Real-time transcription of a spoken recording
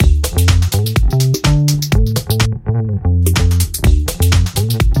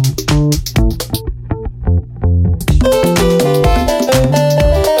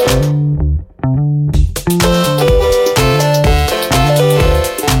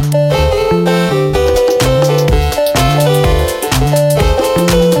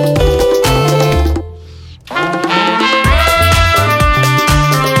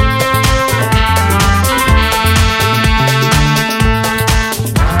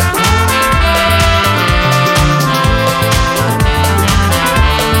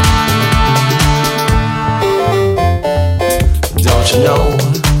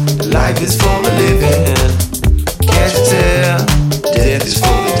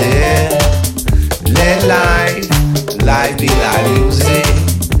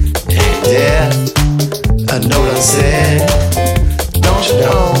and said, don't you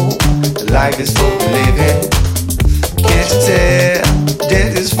know life is for the living? Can't you tell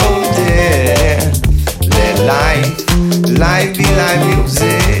death is for the dead? Let life be like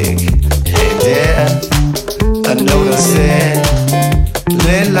music, and death a note I said.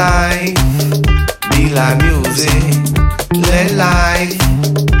 Let life be like music, let life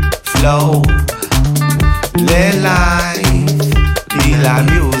flow. Let life be like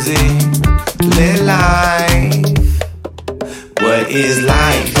music, let life. What is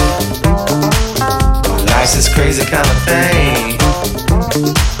life? Life's this crazy kind of thing,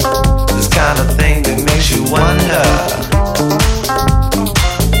 this kind of thing that makes you wonder.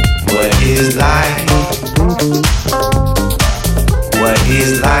 What is life? What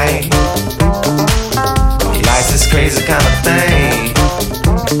is life? Life's this crazy kind of thing,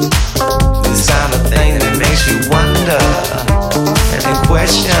 this kind of thing that makes you wonder and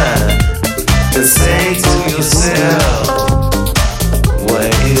question and say to yourself,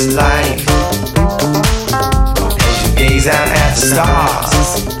 what is life? As you gaze out at the stars,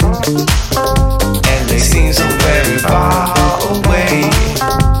 and they seem so very far away,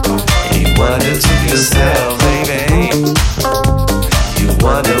 and you wonder to yourself, baby, you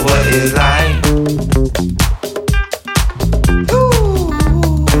wonder what is life.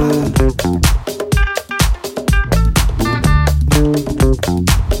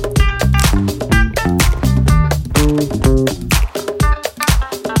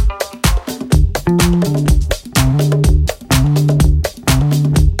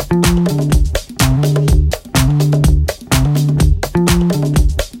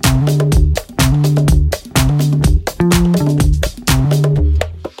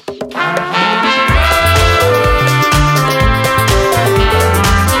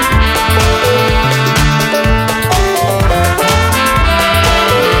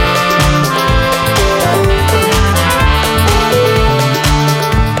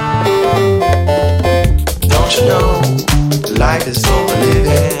 Life is for the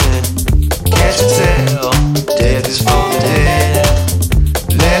living. Can't you tell? Death is for the dead.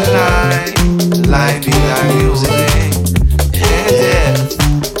 Let life be like music, and death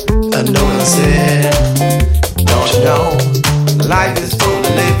a note I said. Don't you know? Life is for the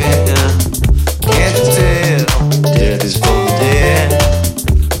living. Can't you tell? Death is for the dead.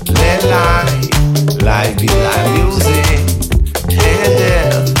 Let life be like music, and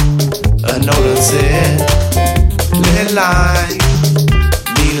death a note I said. Let life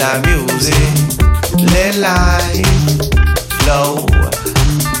be like music, let life flow.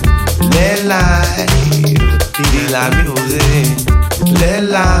 Let life be like music, let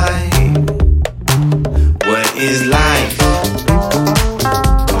life. What is life?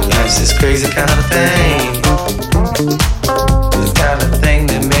 Life's this crazy kind of thing, this kind of thing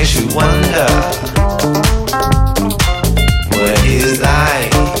that makes you wonder. What is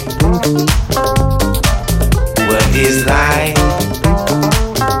life? What is life?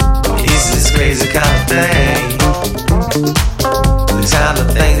 It's this crazy kind of thing, the kind of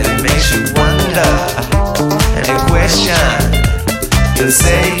thing that makes you wonder and question and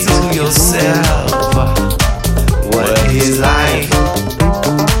say to yourself, what is life?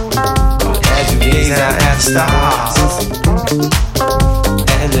 As you gaze out at the stars,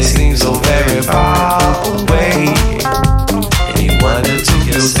 and they seem so very far